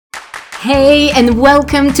Hey, and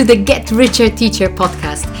welcome to the Get Richer Teacher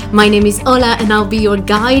podcast. My name is Ola, and I'll be your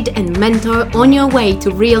guide and mentor on your way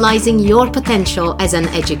to realizing your potential as an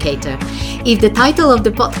educator. If the title of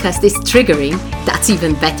the podcast is triggering, that's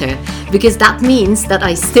even better, because that means that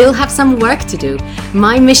I still have some work to do.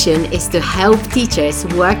 My mission is to help teachers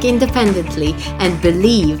work independently and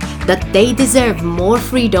believe that they deserve more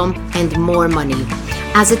freedom and more money.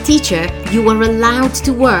 As a teacher, you are allowed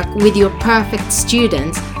to work with your perfect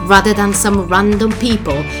students rather than some random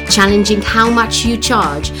people challenging how much you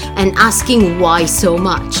charge and asking why so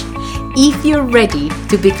much. If you're ready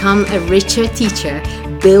to become a richer teacher,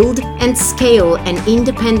 build and scale an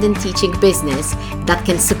independent teaching business that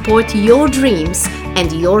can support your dreams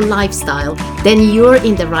and your lifestyle, then you're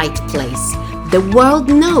in the right place. The world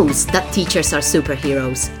knows that teachers are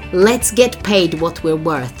superheroes. Let's get paid what we're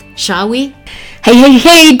worth, shall we?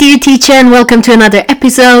 Hey, dear teacher, and welcome to another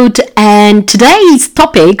episode. And today's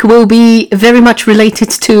topic will be very much related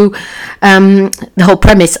to the whole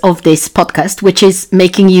premise of this podcast, which is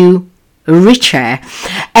making you richer.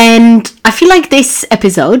 And I feel like this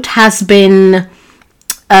episode has been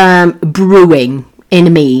brewing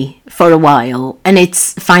in me for a while, and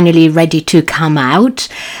it's finally ready to come out.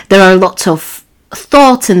 There are lots of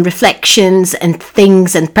thoughts and reflections and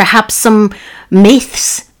things, and perhaps some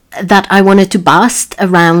myths that I wanted to bust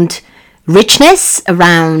around richness,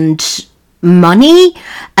 around money,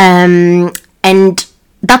 and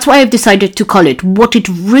that's why I've decided to call it what it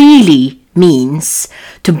really means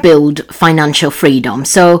to build financial freedom.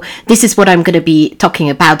 So this is what I'm going to be talking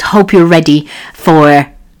about. Hope you're ready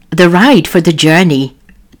for the ride, for the journey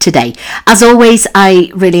today. As always,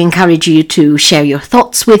 I really encourage you to share your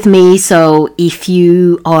thoughts with me. So if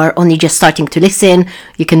you are only just starting to listen,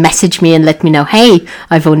 you can message me and let me know, hey,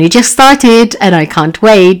 I've only just started and I can't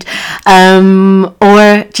wait.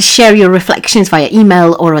 Or just share your reflections via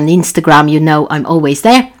email or on Instagram. You know I'm always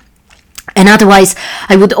there. And otherwise,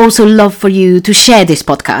 I would also love for you to share this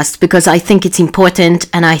podcast, because I think it's important,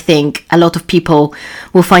 and I think a lot of people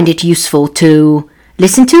will find it useful to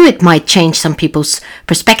listen to. It might change some people's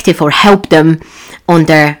perspective or help them on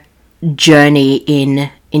their journey in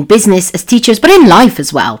business as teachers, but in life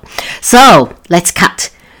as well. So let's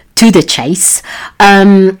cut to the chase.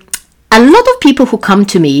 A lot of people who come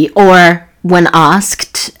to me, or when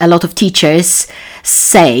asked, a lot of teachers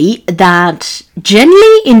say that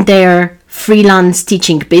generally in their freelance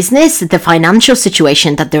teaching business, the financial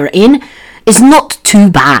situation that they're in is not too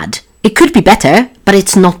bad. It could be better, but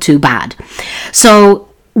it's not too bad. So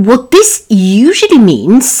what this usually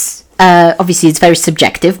means, obviously it's very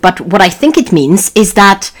subjective, but what I think it means is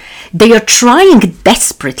that they are trying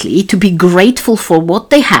desperately to be grateful for what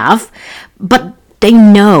they have, but they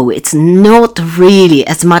know it's not really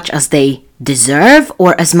as much as they deserve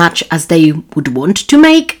or as much as they would want to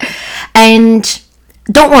make. And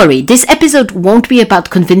don't worry, this episode won't be about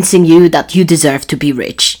convincing you that you deserve to be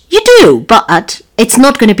rich. You do, but it's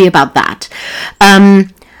not going to be about that.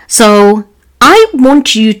 So I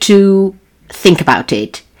want you to think about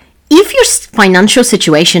it. If your financial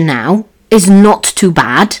situation now is not too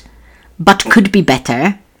bad, but could be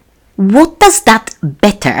better, what does that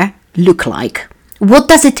better look like? What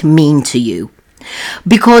does it mean to you?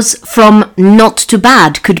 Because from not too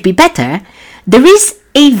bad could be better, there is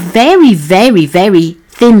a very, very, very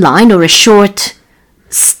thin line, or a short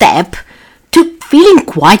step, to feeling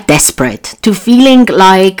quite desperate, to feeling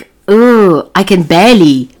like, oh, I can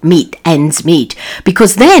barely meet ends meet.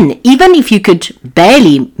 Because then, even if you could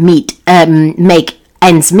barely make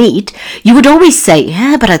ends meet, you would always say,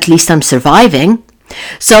 yeah, but at least I'm surviving.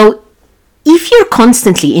 So if you're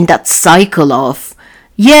constantly in that cycle of,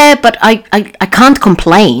 yeah, but I can't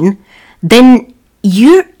complain, then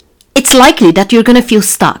it's likely that you're going to feel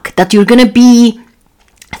stuck, that you're going to be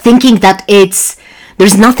thinking that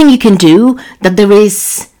there's nothing you can do, that there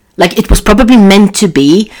is, like, it was probably meant to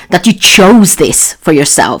be, that you chose this for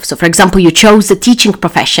yourself. So for example, you chose the teaching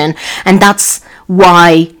profession, and that's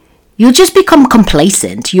why you'll just become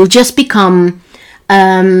complacent. You'll just become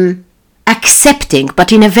accepting,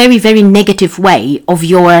 but in a very, very negative way, of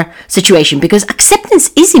your situation, because acceptance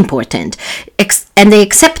is important. And the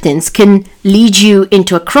acceptance can lead you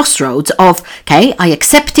into a crossroads of, okay, I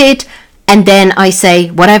accept it, and then I say,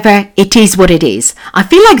 whatever, it is what it is. I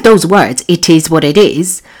feel like those words, it is what it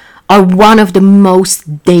is, are one of the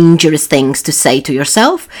most dangerous things to say to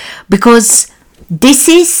yourself, because this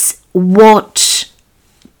is what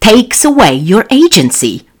takes away your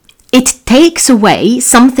agency. It takes away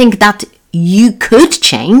something that you could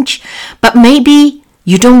change, but maybe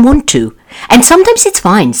you don't want to. And sometimes it's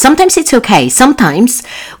fine. Sometimes it's okay. Sometimes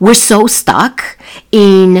we're so stuck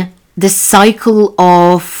in the cycle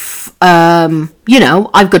of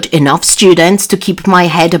I've got enough students to keep my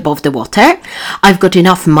head above the water. I've got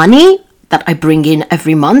enough money that I bring in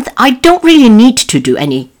every month. I don't really need to do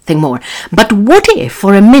anything more. But what if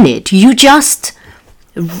for a minute you just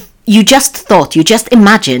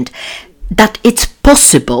imagined that it's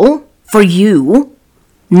possible for you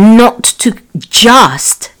not to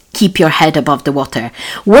just keep your head above the water?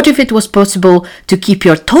 What if it was possible to keep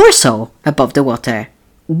your torso above the water?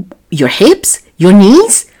 Your hips? Your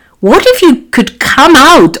knees? What if you could come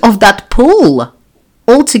out of that pool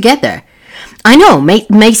altogether? I know,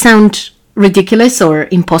 may sound ridiculous or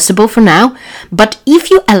impossible for now, but if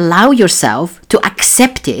you allow yourself to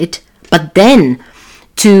accept it, but then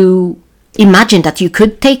to imagine that you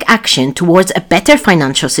could take action towards a better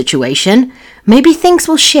financial situation, maybe things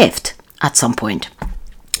will shift at some point.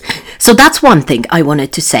 So that's one thing I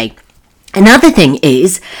wanted to say. Another thing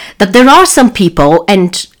is that there are some people,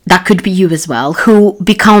 and that could be you as well, who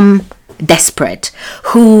become desperate,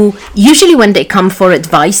 who usually when they come for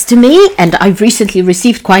advice to me, and I've recently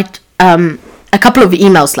received quite a couple of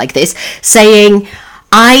emails like this, saying,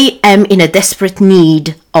 I am in a desperate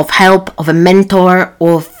need of help, of a mentor,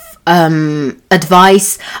 of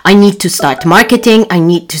advice. I need to start marketing. I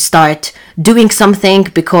need to start doing something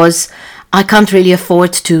because I can't really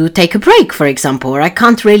afford to take a break, for example, or I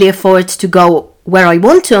can't really afford to go where I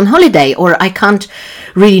want to on holiday, or I can't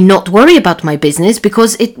really not worry about my business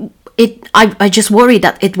because I just worry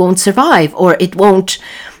that it won't survive, or it won't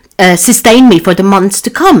sustain me for the months to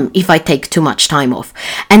come if I take too much time off.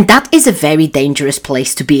 And that is a very dangerous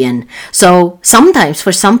place to be in. So sometimes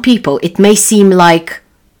for some people it may seem like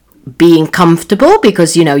being comfortable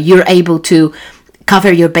because you're able to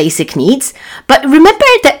cover your basic needs. But remember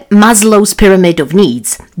that Maslow's pyramid of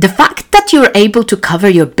needs, the fact that you're able to cover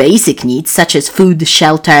your basic needs such as food,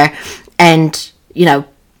 shelter, and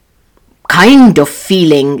kind of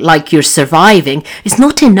feeling like you're surviving is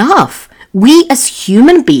not enough. We as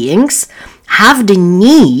human beings have the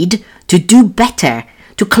need to do better,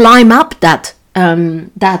 to climb up that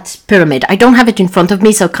pyramid. I don't have it in front of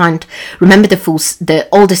me, so I can't remember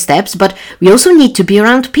all the steps, but we also need to be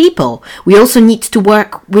around people. We also need to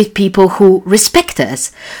work with people who respect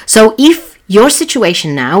us. So if your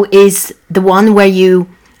situation now is the one where you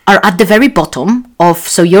are at the very bottom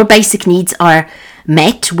so your basic needs are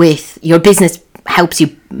met with, your business helps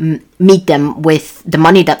you meet them with the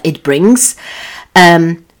money that it brings,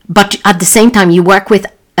 but at the same time you work with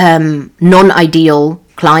non-ideal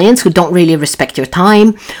clients who don't really respect your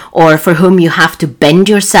time, or for whom you have to bend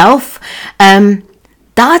yourself,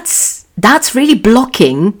 that's really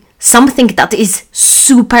blocking something that is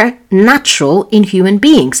super natural in human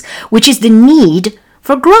beings, which is the need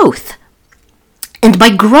for growth. And by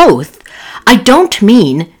growth, I don't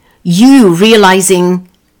mean you realizing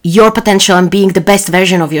your potential and being the best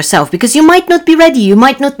version of yourself, because you might not be ready, you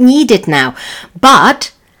might not need it now.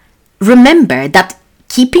 But remember that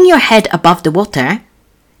keeping your head above the water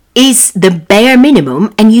is the bare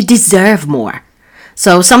minimum, and you deserve more.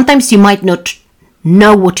 So sometimes you might not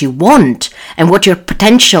know what you want and where your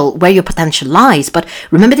potential lies, but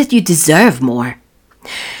remember that you deserve more.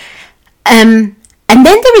 And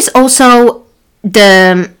then there is also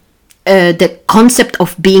the concept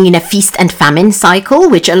of being in a feast and famine cycle,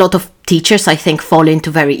 which a lot of teachers, I think, fall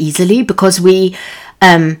into very easily, because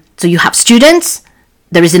so you have students,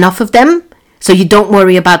 there is enough of them, so you don't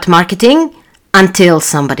worry about marketing until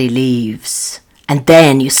somebody leaves. And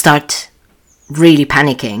then you start really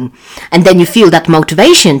panicking. And then you feel that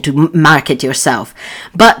motivation to market yourself.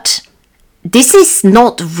 But this is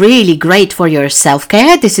not really great for your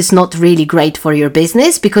self-care. This is not really great for your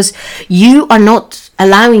business, because you are not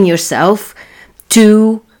allowing yourself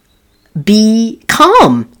to be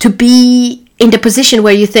calm, to be in the position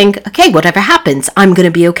where you think, okay, whatever happens, I'm going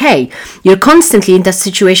to be okay. You're constantly in that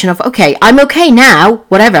situation of, okay, I'm okay now,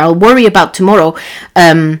 whatever, I'll worry about tomorrow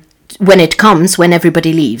when it comes, when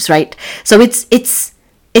everybody leaves, right? So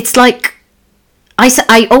it's like,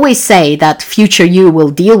 I always say that future you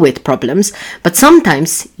will deal with problems, but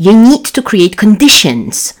sometimes you need to create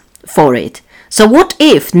conditions for it. So what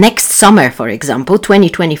if next summer, for example,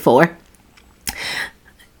 2024,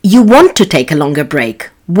 you want to take a longer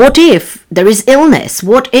break? What if there is illness?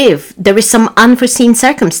 What if there is some unforeseen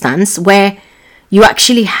circumstance where you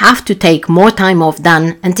actually have to take more time off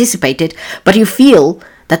than anticipated, but you feel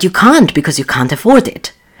that you can't because you can't afford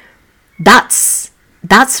it? That's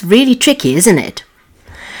really tricky, isn't it?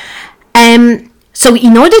 So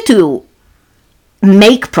in order to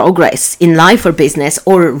make progress in life or business,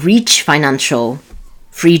 or reach financial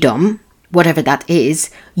freedom, whatever that is,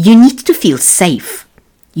 you need to feel safe.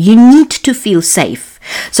 You need to feel safe.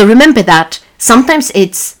 So remember that sometimes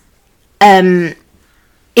it's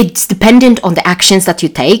it's dependent on the actions that you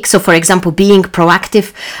take. So, for example, being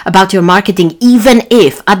proactive about your marketing, even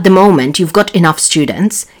if at the moment you've got enough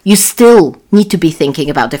students, you still need to be thinking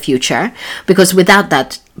about the future, because without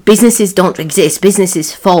that, businesses don't exist.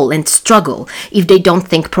 Businesses fall and struggle if they don't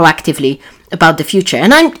think proactively about the future.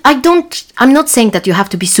 And I'm not saying that you have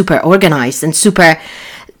to be super organized and super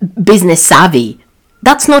business savvy.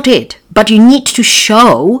 That's not it. But you need to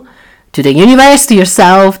show to the universe, to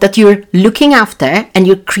yourself, that you're looking after and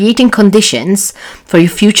you're creating conditions for your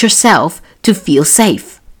future self to feel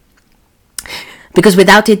safe. Because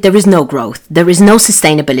without it, there is no growth, there is no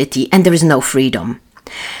sustainability, and there is no freedom.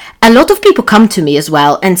 A lot of people come to me as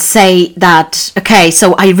well and say that, okay,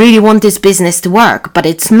 so I really want this business to work, but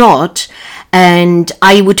it's not, and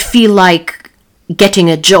I would feel like getting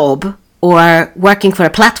a job or working for a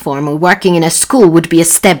platform or working in a school would be a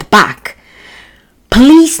step back.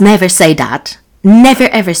 Please never say that. Never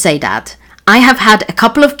ever say that. I have had a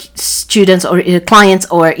couple of students or clients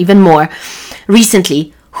or even more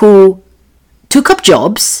recently who took up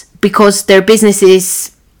jobs because their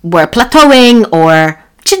businesses were plateauing or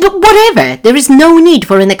whatever. There is no need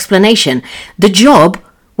for an explanation. The job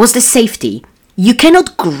was the safety. You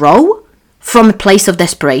cannot grow from a place of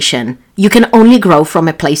desperation. You can only grow from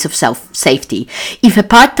a place of safety. If a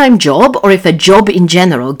part-time job or if a job in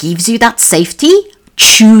general gives you that safety,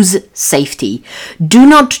 choose safety. Do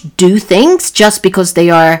not do things just because they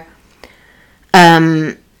are,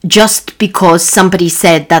 just because somebody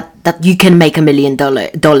said that you can make $1 million.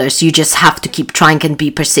 You just have to keep trying and be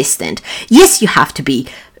persistent. Yes, you have to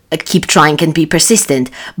keep trying and be persistent,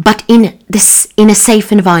 but in a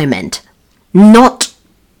safe environment, not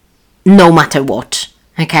no matter what.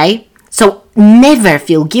 Okay, so never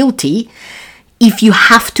feel guilty if you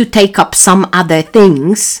have to take up some other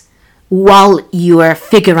things while you are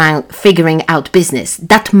figuring out business.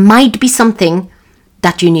 That might be something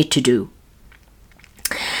that you need to do.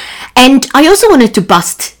 And I also wanted to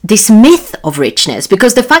bust this myth of richness,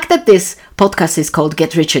 because the fact that this podcast is called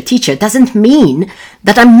Get Rich or Teacher doesn't mean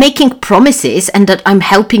that I'm making promises and that I'm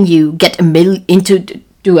helping you get into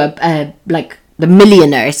like the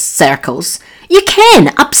millionaires circles. You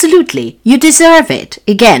can, absolutely. You deserve it,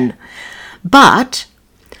 again. But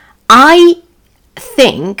I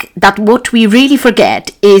think that what we really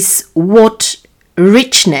forget is what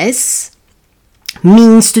richness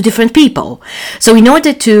means to different people. So in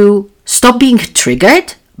order to stop being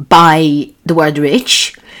triggered by the word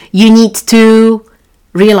rich, you need to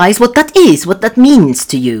realize what that is, what that means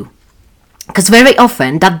to you. Because very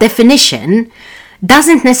often that definition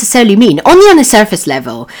doesn't necessarily mean, only on a surface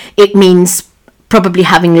level, it means probably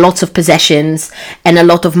having lots of possessions and a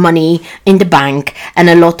lot of money in the bank and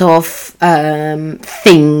a lot of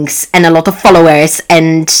things and a lot of followers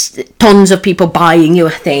and tons of people buying your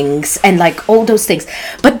things and like all those things.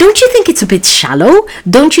 But don't you think it's a bit shallow?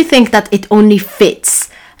 Don't you think that it only fits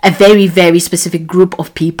a very, very specific group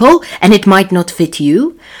of people and it might not fit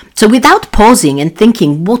you? So without pausing and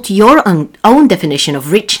thinking what your own definition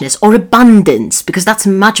of richness or abundance, because that's a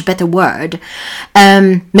much better word,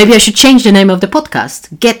 maybe I should change the name of the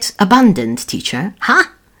podcast. Get Abundant, Teacher. Huh?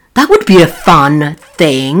 That would be a fun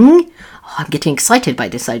thing. Oh, I'm getting excited by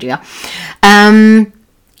this idea.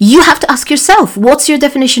 You have to ask yourself, what's your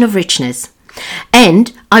definition of richness?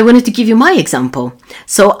 And I wanted to give you my example.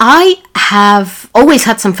 So I have always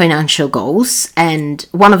had some financial goals, and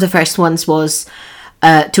one of the first ones was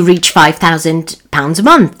to reach £5,000 a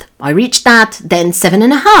month. I reached that, then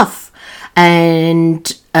 7.5,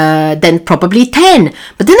 and then probably 10.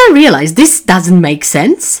 But then I realized this doesn't make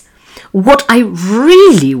sense. What I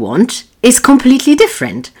really want is completely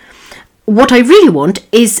different. What I really want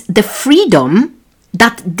is the freedom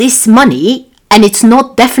that this money, and it's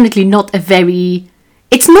definitely not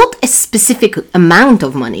it's not a specific amount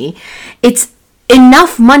of money. It's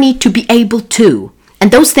enough money to be able to.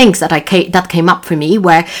 And those things that came up for me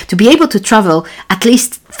were to be able to travel at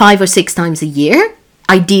least 5 or 6 times a year,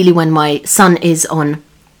 ideally when my son is on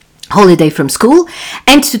holiday from school,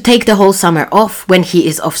 and to take the whole summer off when he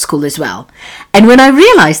is off school as well. And when I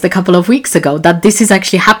realized a couple of weeks ago that this is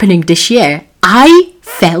actually happening this year, I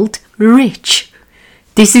felt rich.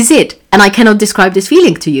 This is it. And I cannot describe this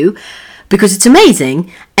feeling to you because it's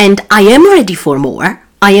amazing. And I am ready for more.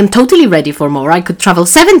 I am totally ready for more. I could travel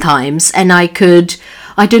 7 times and I could,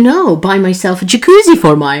 I don't know, buy myself a jacuzzi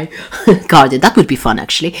for my garden. That would be fun,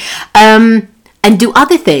 actually. And do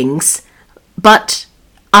other things. But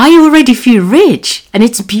I already feel rich and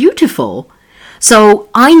it's beautiful. So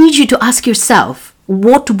I need you to ask yourself,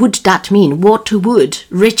 what would that mean? What would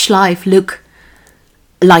rich life look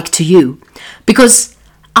like to you? Because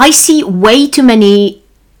I see way too many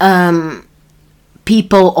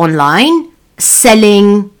people online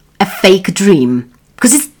selling a fake dream,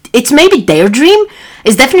 because it's maybe their dream.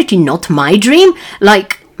 It's definitely not my dream.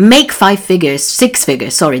 Like, make 5 figures, 6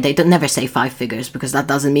 figures. Sorry, they don't never say 5 figures because that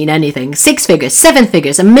doesn't mean anything. 6 figures, 7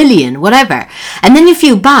 figures, 1 million, whatever. And then you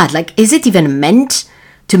feel bad. Like, is it even meant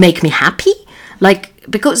to make me happy? Like,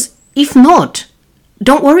 because if not,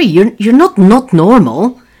 don't worry, you're not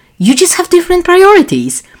normal. You just have different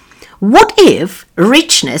priorities. What if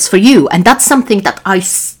richness for you, and that's something that I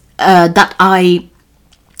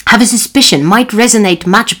have a suspicion might resonate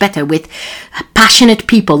much better with passionate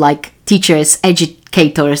people like teachers,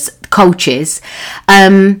 educators, coaches.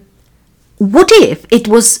 What if it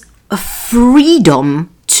was a freedom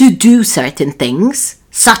to do certain things,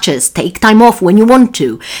 such as take time off when you want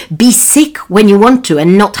to, be sick when you want to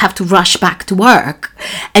and not have to rush back to work,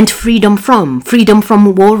 and freedom from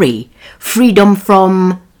worry, freedom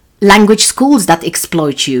from language schools that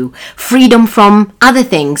exploit you, freedom from other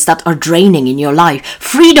things that are draining in your life,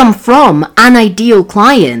 freedom from unideal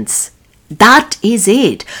clients. That is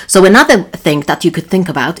it. So another thing that you could think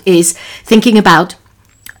about is thinking about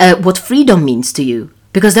what freedom means to you,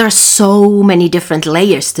 because there are so many different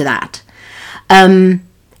layers to that. And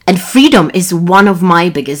freedom is one of my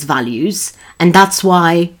biggest values, and that's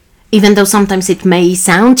why, even though sometimes it may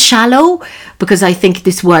sound shallow, because I think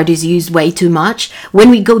this word is used way too much, when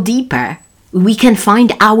we go deeper, we can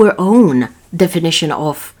find our own definition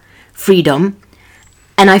of freedom.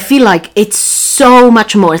 And I feel like it's so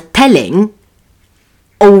much more telling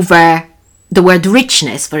over the word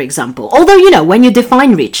richness, for example. Although, when you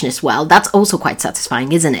define richness well, that's also quite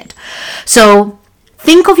satisfying, isn't it? So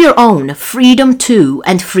think of your own freedom to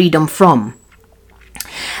and freedom from.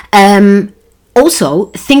 Also,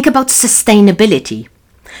 think about sustainability,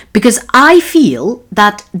 because I feel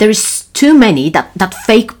that there is too many, that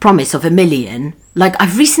fake promise of 1 million. Like,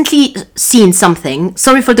 I've recently seen something,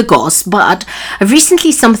 sorry for the goss, but I've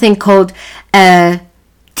recently something called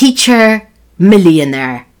Teacher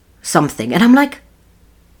Millionaire something. And I'm like,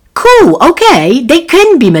 cool, okay, they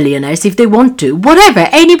can be millionaires if they want to, whatever.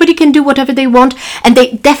 Anybody can do whatever they want, and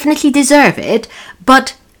they definitely deserve it.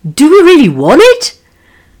 But do we really want it?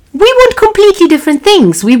 We want completely different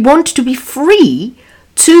things. We want to be free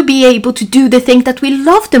to be able to do the thing that we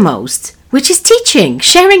love the most, which is teaching,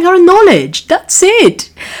 sharing our knowledge. That's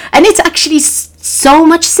it. And it's actually so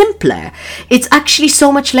much simpler. It's actually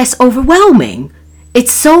so much less overwhelming.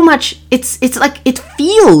 It's so much, it's like, it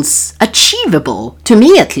feels achievable, to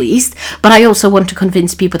me at least, but I also want to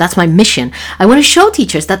convince people, that's my mission. I want to show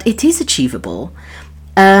teachers that it is achievable.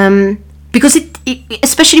 Because it,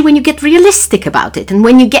 especially when you get realistic about it, and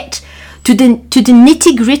when you get to the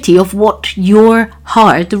nitty gritty of what your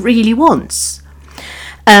heart really wants.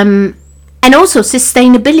 And also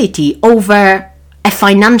sustainability over a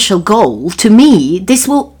financial goal. To me, this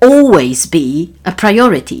will always be a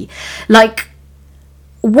priority. Like,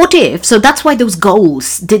 what if, so that's why those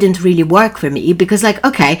goals didn't really work for me, because like,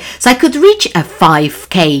 okay, so I could reach a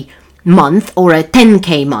 5k month or a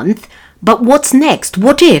 10k month, but what's next?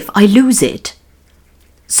 What if I lose it?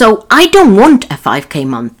 So I don't want a 5k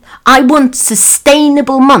month. I want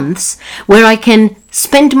sustainable months where I can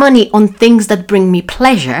spend money on things that bring me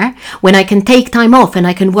pleasure, when I can take time off and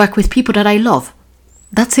I can work with people that I love.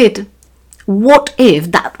 That's it. What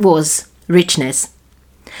if that was richness?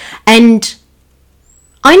 And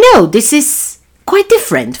I know this is quite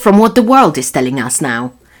different from what the world is telling us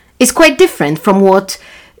now. It's quite different from what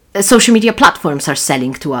social media platforms are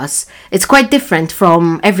selling to us. It's quite different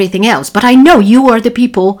from everything else. But I know you are the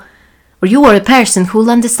people, or you are a person who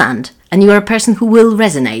will understand, and you are a person who will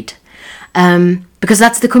resonate. Because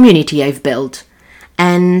that's the community I've built.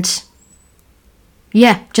 And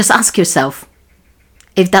yeah, just ask yourself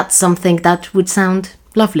if that's something that would sound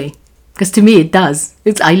lovely. Because to me it does.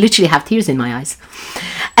 I literally have tears in my eyes.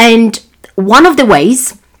 And one of the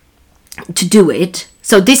ways to do it,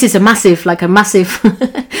 so this is a massive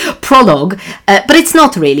prologue, but it's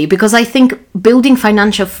not really, because I think building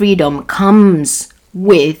financial freedom comes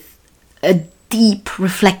with a deep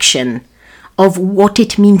reflection of what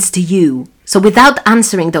it means to you. So without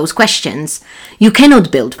answering those questions, you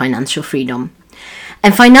cannot build financial freedom.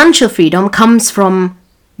 And financial freedom comes from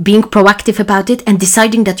being proactive about it and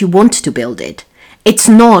deciding that you want to build it. It's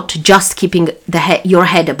not just keeping your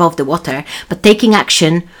head above the water, but taking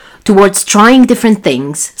action towards trying different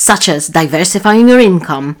things, such as diversifying your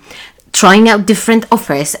income, trying out different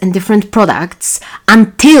offers and different products,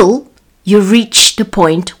 until you reach the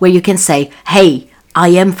point where you can say, hey, I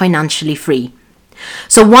am financially free.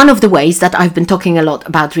 So one of the ways that I've been talking a lot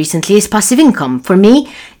about recently is passive income. For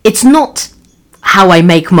me, it's not how I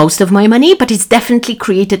make most of my money, but it's definitely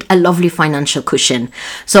created a lovely financial cushion.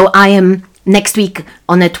 So I am next week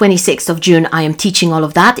on the 26th of June, I am teaching all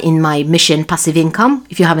of that in my Mission Passive Income.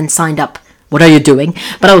 If you haven't signed up, what are you doing?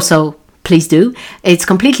 But also, please do. It's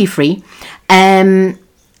completely free.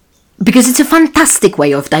 Because it's a fantastic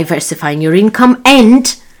way of diversifying your income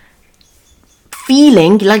and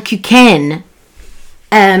feeling like you can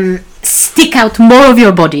stick out more of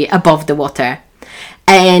your body above the water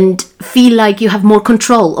and feel like you have more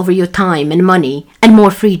control over your time and money and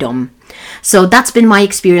more freedom. So that's been my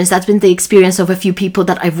experience. That's been the experience of a few people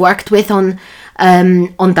that I've worked with on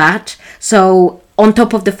that. So on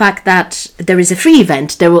top of the fact that there is a free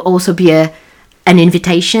event, there will also be an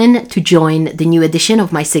invitation to join the new edition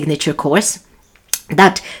of my signature course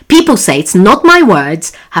that people say, it's not my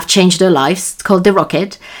words, have changed their lives. It's called The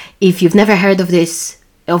Rocket. If you've never heard of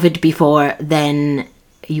it before, then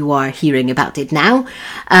you are hearing about it now.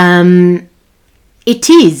 It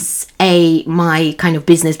is my kind of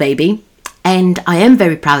business baby, and I am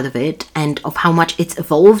very proud of it and of how much it's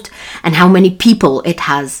evolved and how many people it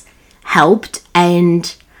has helped.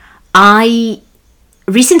 And I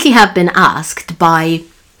recently have been asked by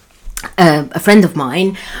a friend of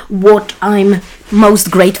mine what I'm most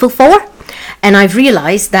grateful for, and I've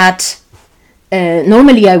realized that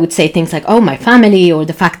normally I would say things like, oh, my family, or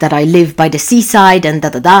the fact that I live by the seaside and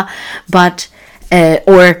but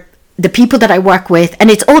or the people that I work with, and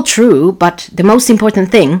it's all true, but the most important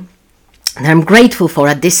thing that I'm grateful for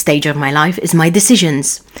at this stage of my life is my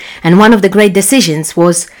decisions. And one of the great decisions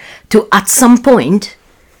was to, at some point,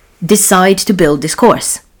 decide to build this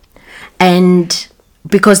course. And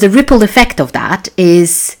because the ripple effect of that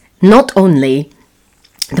is not only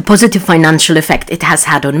the positive financial effect it has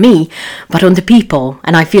had on me, but on the people.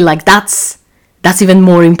 And I feel like that's even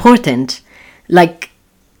more important. Like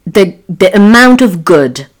the amount of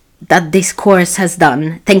good that this course has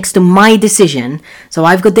done, thanks to my decision, so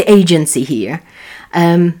I've got the agency here,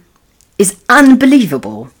 is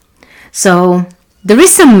unbelievable. So there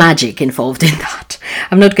is some magic involved in that.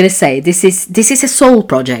 I'm not going to say this is a soul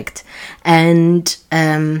project and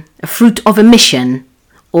a fruit of a mission,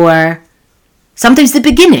 or sometimes the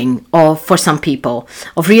beginning of, for some people,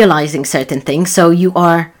 of realizing certain things. So you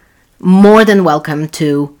are more than welcome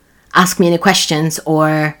to ask me any questions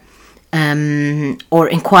or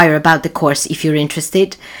inquire about the course if you're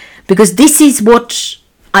interested, because this is what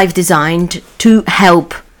I've designed to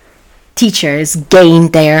help teachers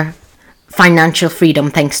gain their financial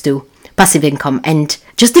freedom thanks to passive income and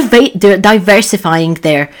just diversifying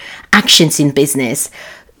their actions in business,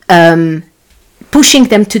 pushing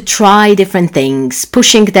them to try different things,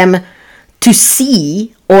 pushing them to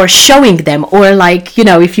see, or showing them, or like,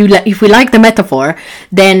 if we like the metaphor,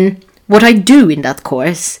 then what I do in that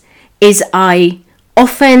course is I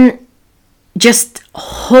often just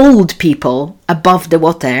hold people above the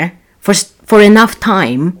water for enough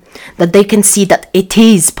time that they can see that it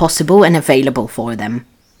is possible and available for them.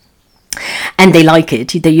 And they like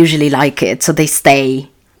it. They usually like it. So they stay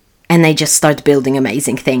and they just start building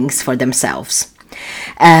amazing things for themselves.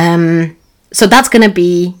 So that's going to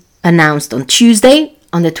be announced on Tuesday,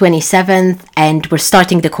 on the 27th. And we're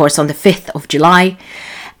starting the course on the 5th of July.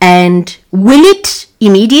 And will it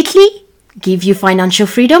immediately give you financial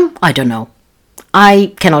freedom? I don't know.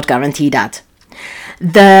 I cannot guarantee that.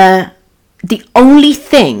 The only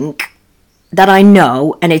thing that I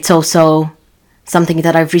know, and it's also something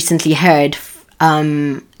that I've recently heard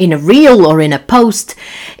in a reel or in a post,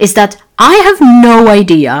 is that I have no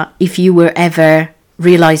idea if you will ever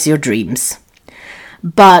realize your dreams.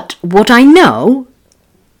 But what I know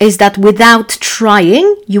is that without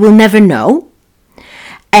trying, you will never know.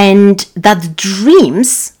 And that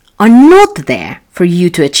dreams are not there for you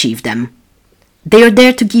to achieve them. They are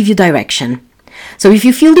there to give you direction. So if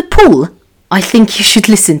you feel the pull, I think you should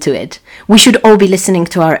listen to it. We should all be listening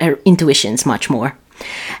to our intuitions much more.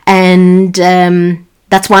 And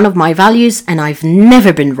that's one of my values, and I've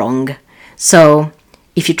never been wrong. So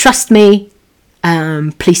if you trust me,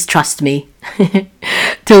 please trust me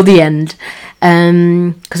till the end,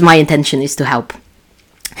 because my intention is to help.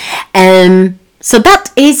 So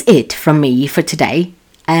that is it from me for today.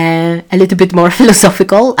 A little bit more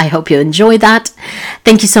philosophical. I hope you enjoy that.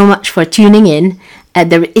 Thank you so much for tuning in.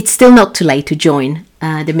 It's still not too late to join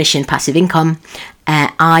the Mission Passive Income.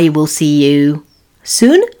 I will see you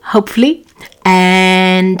soon, hopefully.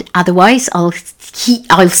 And otherwise, I'll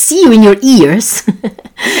see you in your ears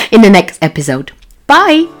in the next episode.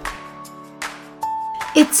 Bye!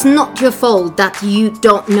 It's not your fault that you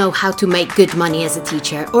don't know how to make good money as a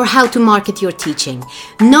teacher or how to market your teaching.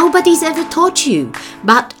 Nobody's ever taught you,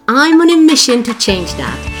 but I'm on a mission to change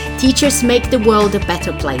that. Teachers make the world a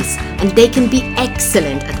better place, and they can be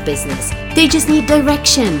excellent at business. They just need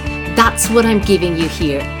direction. That's what I'm giving you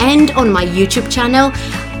here and on my YouTube channel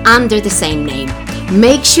under the same name.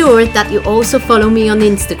 Make sure that you also follow me on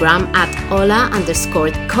Instagram at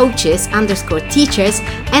Ola_coaches_teachers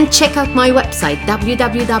and check out my website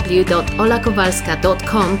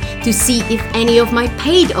www.olakowalska.com to see if any of my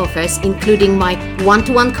paid offers, including my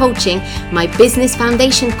one-to-one coaching, my business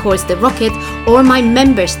foundation course, The Rocket, or my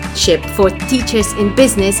membership for teachers in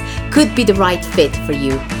business could be the right fit for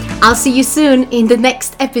you. I'll see you soon in the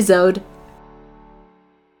next episode.